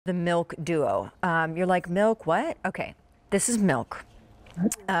The Milk Duo. You're like, Milk, what? Okay, this is Milk.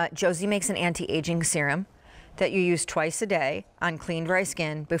 Josie makes an anti-aging serum that you use twice a day on clean, dry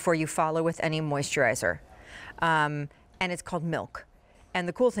skin before you follow with any moisturizer. And it's called Milk. And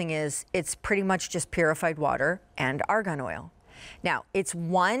the cool thing is, it's pretty much just purified water and argan oil. Now, it's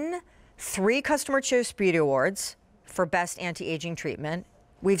won 3 Customer Choice Beauty Awards for Best Anti-Aging Treatment.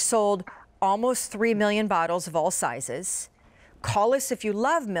 We've sold almost 3 million bottles of all sizes. Call us if you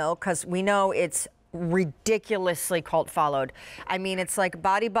love Milk, because we know it's ridiculously cult followed. I mean, it's like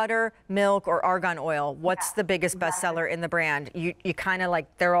body butter, milk, or argan oil. What's the biggest bestseller in the brand? You kind of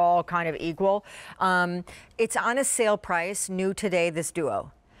like, they're all kind of equal. It's on a sale price, new today, this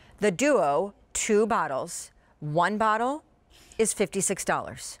Duo. The Duo, 2 bottles. 1 bottle is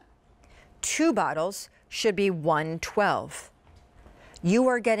 $56. 2 bottles should be $112. You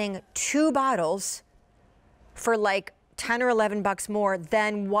are getting 2 bottles for like 10 or 11 bucks more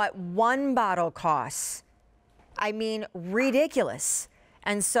than what 1 bottle costs. I mean, ridiculous.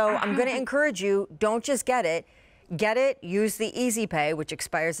 And so I'm going to encourage you, don't just get it, use the Easy Pay, which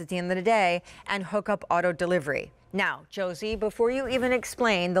expires at the end of the day, and hook up auto delivery. Now, Josie, before you even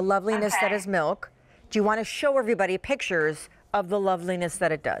explain the loveliness that is Milk, do you want to show everybody pictures of the loveliness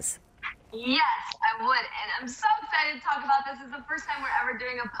that it does? Yes, I would, and I'm so excited to talk about this. This is the first time we're ever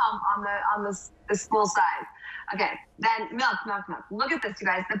doing a pump on this full size. Okay, then milk. Look at this, you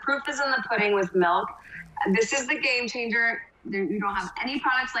guys. The proof is in the pudding with Milk. This is the game changer. You don't have any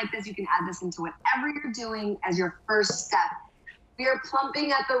products like this. You can add this into whatever you're doing as your first step. We are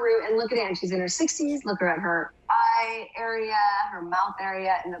plumping at the root, and look at Anne. She's in her 60s. Look at her eye area, her mouth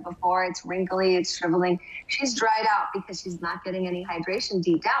area, and the before. It's wrinkly, it's shriveling. She's dried out because she's not getting any hydration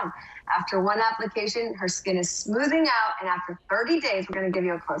deep down. After 1 application, her skin is smoothing out, and after 30 days, we're going to give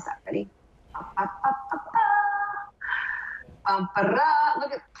you a close-up. Ready?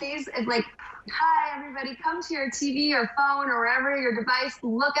 Look at, please, it's like, hi, everybody, come to your TV or phone or wherever your device.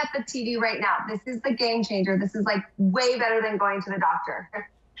 Look at the TV right now. This is the game changer. This is like way better than going to the doctor.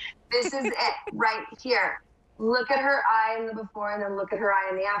 This is it right here. Look at her eye in the before, and then look at her eye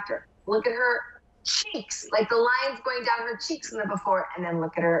in the after. Look at her cheeks, like the lines going down her cheeks in the before, and then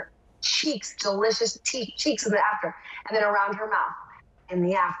look at her cheeks, delicious cheeks in the after, and then around her mouth in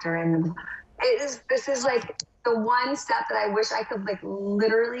the after. And this is like the one step that I wish I could like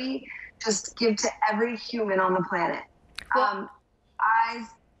literally just give to every human on the planet. Well, eyes.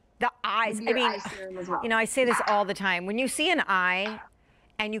 The eyes. I mean, you know, I say this all the time. When you see an eye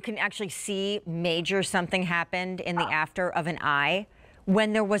and you can actually see major something happened in the after of an eye,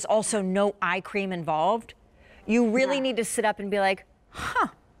 when there was also no eye cream involved, you really need to sit up and be like, huh.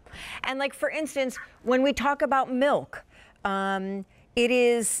 And like, for instance, when we talk about Milk, it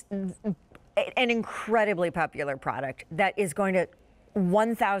is an incredibly popular product that is going to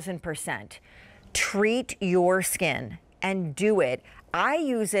 1000% treat your skin and do it. I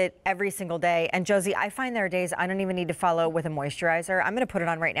use it every single day. And Josie, I find there are days I don't even need to follow with a moisturizer. I'm going to put it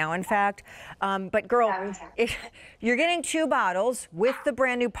on right now, in fact. But girl, if you're getting 2 bottles with the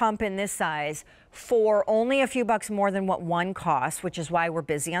brand new pump in this size for only a few bucks more than what 1 costs, which is why we're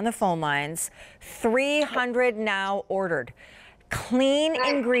busy on the phone lines. 300 now ordered. Clean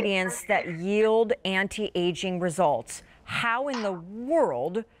ingredients that yield anti-aging results. How in the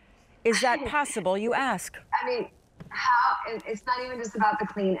world is that possible, you ask? I mean, it's not even just about the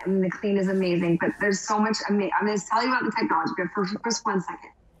clean. I mean, the clean is amazing, but there's so much. I'm going to tell you about the technology, but first 1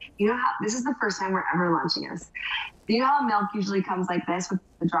 second. You know how, this is the first time we're ever launching this. You know how Milk usually comes like this with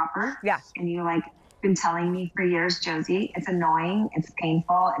the dropper? Yeah. And you like been telling me for years, Josie, it's annoying, it's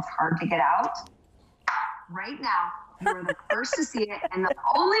painful, it's hard to get out. Right now, you were the first to see it and the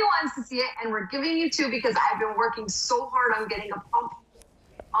only ones to see it, and we're giving you 2 because I've been working so hard on getting a pump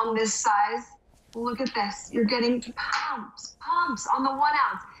on this size. Look at this. You're getting pumps on the 1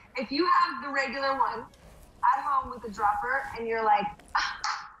 ounce. If you have the regular one at home with a dropper and you're like,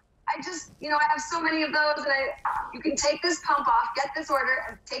 I just, you know, I have so many of those, and you can take this pump off, get this order,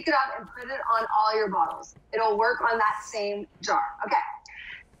 and take it off and put it on all your bottles. It'll work on that same jar. Okay.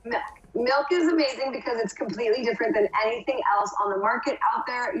 Milk is amazing because it's completely different than anything else on the market out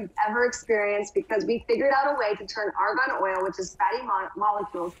there you've ever experienced, because we figured out a way to turn argan oil, which is fatty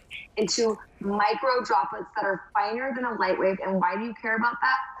molecules, into micro droplets that are finer than a light wave. And why do you care about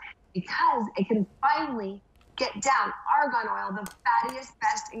that? Because it can finally get down. Argan oil, the fattiest,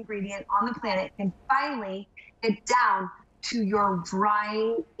 best ingredient on the planet, can finally get down to your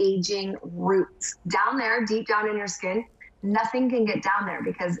drying, aging roots. Down there, deep down in your skin, nothing can get down there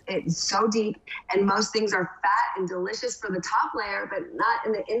because it's so deep, and most things are fat and delicious for the top layer, but not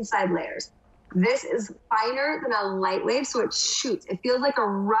in the inside layers. This is finer than a light wave, so it shoots. It feels like a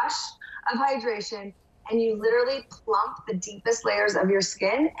rush of hydration, and you literally plump the deepest layers of your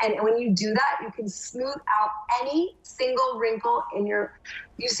skin. And when you do that, you can smooth out any single wrinkle in your,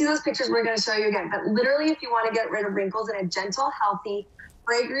 you see those pictures we're gonna show you again, but literally if you wanna get rid of wrinkles in a gentle, healthy,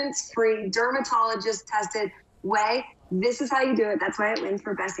 fragrance-free, dermatologist-tested way, this is how you do it. That's why it wins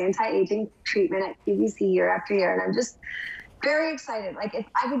for best anti-aging treatment at QVC year after year. And I'm just very excited. Like, if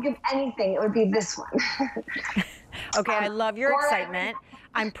I could give anything, it would be this one. Okay, I love your excitement.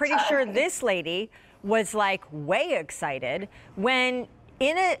 I'm pretty sure this lady was like way excited when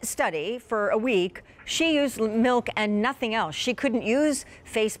in a study for a week, she used milk and nothing else. She couldn't use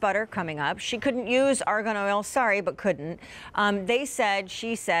face butter coming up. She couldn't use argan oil, sorry, but couldn't.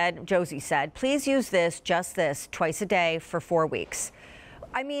 She said, Josie said, please use this, just this, twice a day for 4 weeks.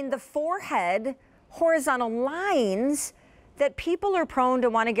 I mean, the forehead, horizontal lines that people are prone to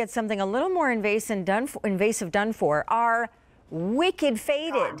want to get something a little more invasive done for are wicked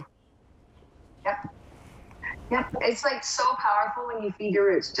faded. Yep. Yep, it's like so powerful when you feed your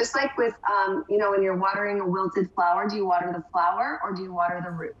roots. Just like with, you know, when you're watering a wilted flower, do you water the flower or do you water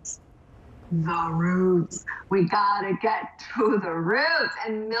the roots? The roots. We gotta get to the roots,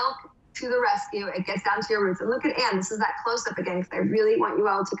 and milk to the rescue. It gets down to your roots. And look at Anne, this is that close up again, because I really want you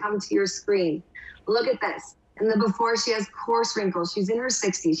all to come to your screen. Look at this. In the before, she has coarse wrinkles. She's in her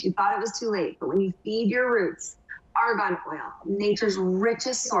 60s. She thought it was too late, but when you feed your roots argan oil, nature's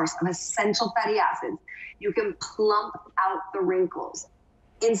richest source of essential fatty acids, you can plump out the wrinkles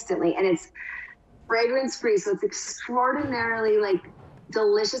instantly. And it's fragrance free, so it's extraordinarily like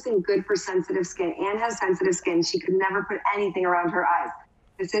delicious and good for sensitive skin. Anne has sensitive skin. She could never put anything around her eyes.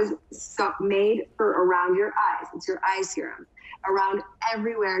 This is made for around your eyes. It's your eye serum. Around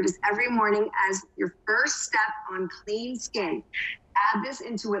everywhere, just every morning as your first step on clean skin. Add this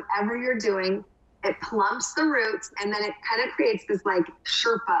into whatever you're doing. It plumps the roots, and then it kind of creates this like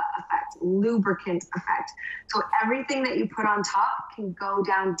Sherpa effect, lubricant effect. So everything that you put on top can go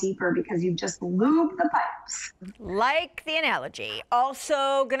down deeper because you just lube the pipes. Like the analogy.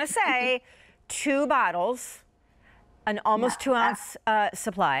 Also gonna say 2 bottles, an almost 2-ounce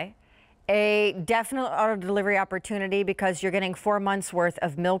supply, a definite auto delivery opportunity because you're getting 4 months worth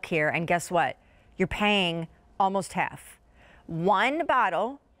of milk here. And guess what? You're paying almost half. 1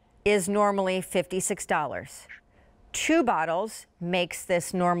 bottle is normally $56. 2 bottles makes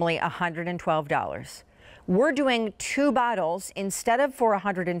this normally $112. We're doing 2 bottles instead of for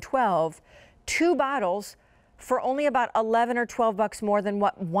 $112, 2 bottles for only about 11 or 12 bucks more than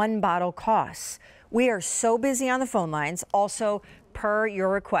what 1 bottle costs. We are so busy on the phone lines, also per your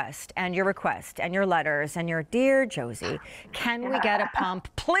request and your letters and your dear Josie, can we get a pump,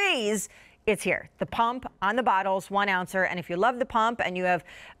 please? It's here. The pump on the bottles, 1 ouncer. And if you love the pump and you have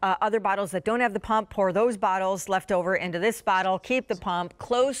other bottles that don't have the pump, pour those bottles left over into this bottle. Keep the pump.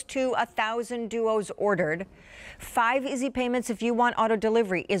 Close to 1,000 duos ordered. 5 easy payments if you want auto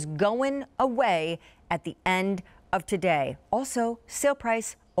delivery is going away at the end of today. Also, sale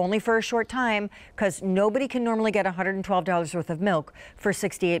price only for a short time because nobody can normally get $112 worth of milk for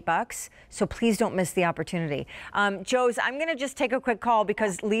 68 bucks. So please don't miss the opportunity. Joes, I'm going to just take a quick call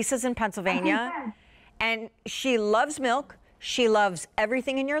because Lisa's in Pennsylvania and she loves milk. She loves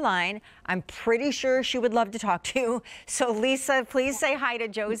everything in your line. I'm pretty sure she would love to talk to you. So Lisa, please say hi to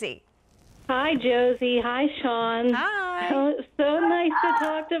Josie. Hi, Josie. Hi, Sean. Hi. So nice to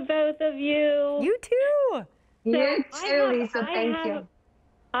talk to both of you. You too. You too, Lisa. Thank you.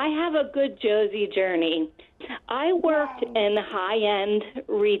 I have a good Josie journey. I worked in high-end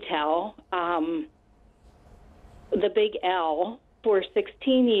retail, the big L, for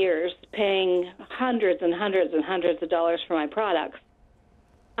 16 years, paying hundreds and hundreds and hundreds of dollars for my products.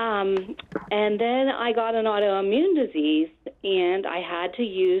 And then I got an autoimmune disease, and I had to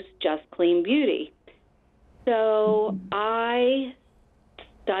use Just Clean Beauty. So I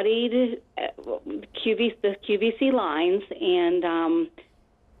studied the QVC lines, and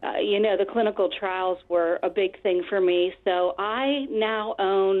you know, the clinical trials were a big thing for me. So I now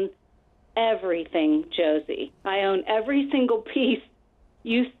own everything, Josie. I own every single piece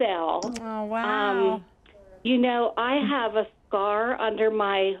you sell. Oh, wow. You know, I have a scar under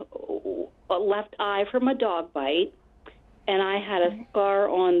my left eye from a dog bite, and I had a scar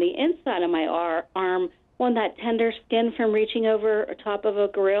on the inside of my arm on that tender skin from reaching over top of a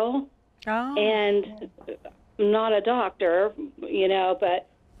grill. Oh. And I'm not a doctor, you know, but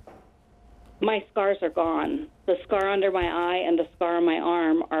my scars are gone. The scar under my eye and the scar on my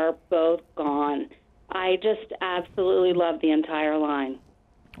arm are both gone. I just absolutely love the entire line.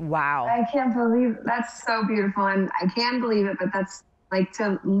 Wow. I can't believe that's so beautiful, and I can believe it, but that's Like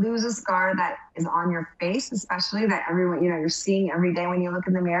to lose a scar that is on your face, especially that everyone, you're seeing every day when you look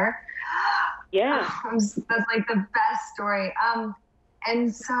in the mirror. Yeah. That's like the best story.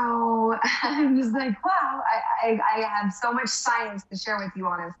 And so I'm just like, wow, I have so much science to share with you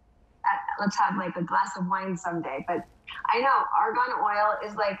on this. Let's have like a glass of wine someday. But I know argan oil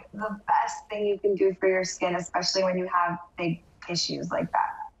is like the best thing you can do for your skin, especially when you have big issues like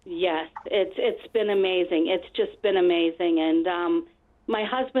that. Yes, it's been amazing. It's just been amazing. And my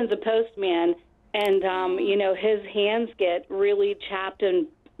husband's a postman, and his hands get really chapped and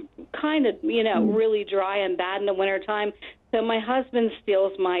kind of really dry and bad in the wintertime. So my husband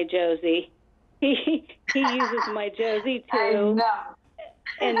steals my Josie. He uses my Josie too. I know.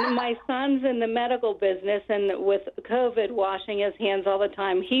 And my son's in the medical business, and with COVID washing his hands all the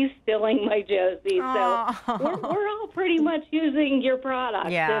time, he's stealing my Josie. So we're all pretty much using your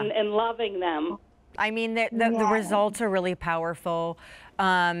products and loving them. I mean, the results are really powerful.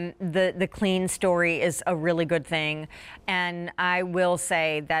 The clean story is a really good thing. And I will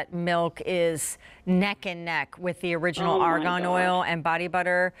say that Milk is neck and neck with the original argan oil and body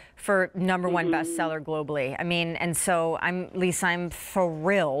butter for #1 bestseller globally. I mean, and so Lisa, I'm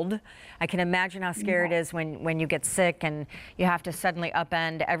thrilled. I can imagine how scary it is when you get sick and you have to suddenly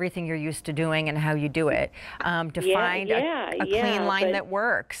upend everything you're used to doing and how you do it to find a clean line that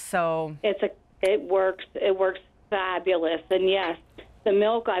works. So it works. It works fabulous. And yes, the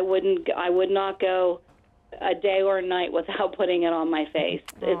Milk, I would not go a day or a night without putting it on my face.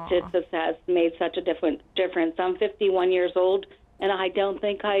 It just has made such a difference. I'm 51 years old, and I don't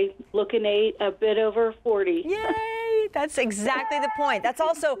think I look a bit over 40. Yay! That's exactly the point. That's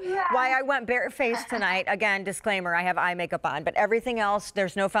also why I went barefaced tonight. Again, disclaimer, I have eye makeup on, but everything else,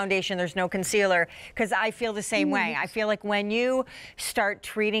 there's no foundation, there's no concealer, because I feel the same way. I feel like when you start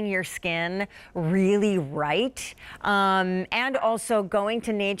treating your skin really right, and also going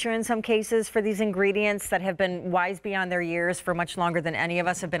to nature in some cases for these ingredients that have been wise beyond their years for much longer than any of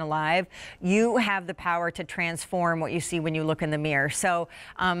us have been alive, you have the power to transform what you see when you look in the mirror. So,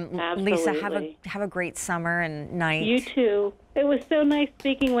 Lisa, have a great summer and night. You too. It was so nice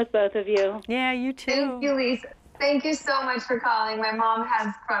speaking with both of you. Yeah, you too. Thank you, Lisa. Thank you so much for calling. My mom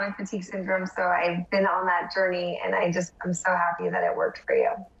has chronic fatigue syndrome, so I've been on that journey, and I'm so happy that it worked for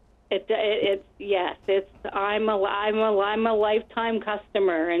you. I'm a lifetime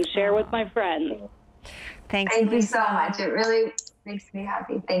customer and share with my friends. Thanks. Thank you so much. It really makes me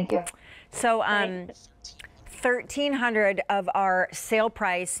happy. Thank you. So, 1,300 of our sale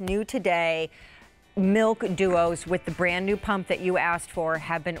price new today Milk Duos with the brand new pump that you asked for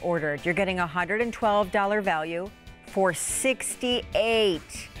have been ordered. You're getting a $112 value for $68.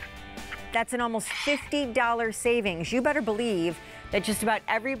 That's an almost $50 savings. You better believe that just about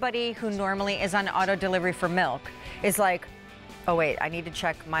everybody who normally is on auto delivery for Milk is like, oh wait, I need to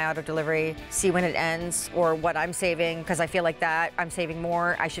check my auto delivery, see when it ends, or what I'm saving, because I feel like that I'm saving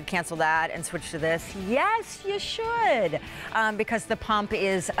more. I should cancel that and switch to this. Yes, you should, because the pump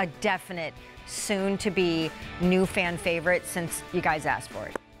is a definite soon-to-be new fan favorite since you guys asked for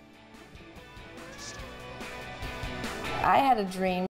it. I had a dream